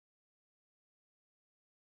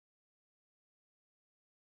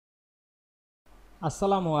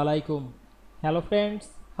Assalamu Walaikum. Hello friends,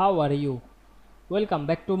 how are you? Welcome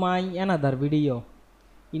back to my another video.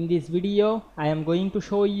 In this video, I am going to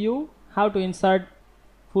show you how to insert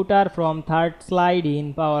footer from third slide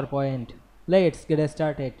in PowerPoint. Let's get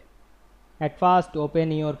started. At first,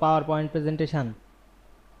 open your PowerPoint presentation.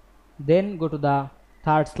 Then go to the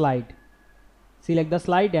third slide. Select the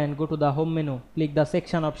slide and go to the home menu. Click the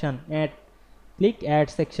section option and click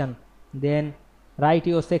add section. Then write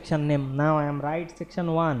your section name. Now I am write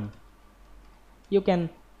section 1. You can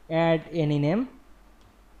add any name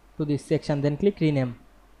to this section, then click rename.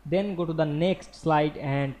 Then go to the next slide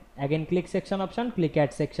and again click section option, click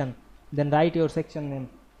add section, then write your section name.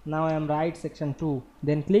 Now I am write section 2,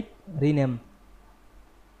 then click rename.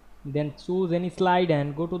 Then choose any slide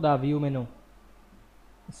and go to the view menu.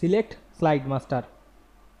 Select slide master.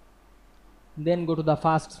 Then go to the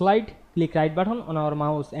first slide, click right button on our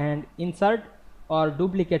mouse and insert or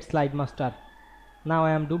duplicate slide master. Now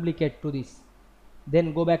I am duplicate to this.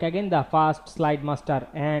 Then go back again the first slide master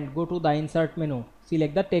and go to the insert menu.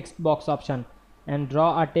 Select the text box option and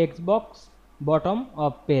draw a text box bottom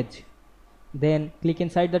of page. Then click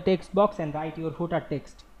inside the text box and write your footer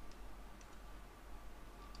text.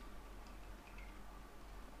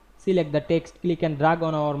 Select the text, click and drag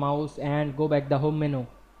on our mouse and go back the home menu.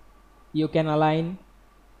 You can align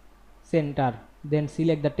center. Then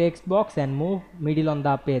select the text box and move middle on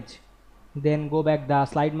the page. Then go back the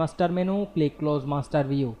slide master menu, click close master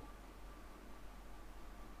view.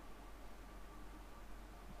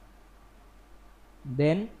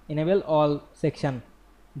 Then enable all section.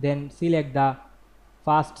 Then select the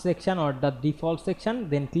first section or the default section,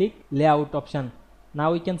 then click layout option.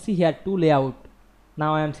 Now we can see here two layout.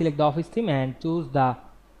 Now I am select the office theme and choose the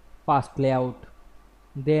first layout.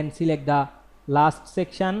 Then select the last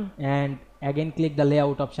section and again click the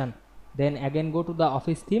layout option. Then again go to the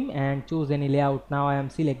office theme and choose any layout. Now I am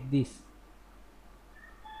select this.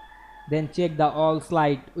 Then check the all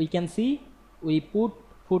slide. We can see we put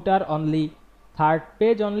footer only third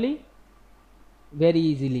page only very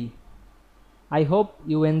easily. I hope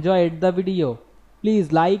you enjoyed the video.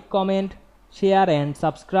 Please like, comment, share and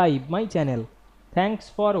subscribe my channel. Thanks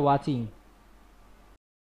for watching.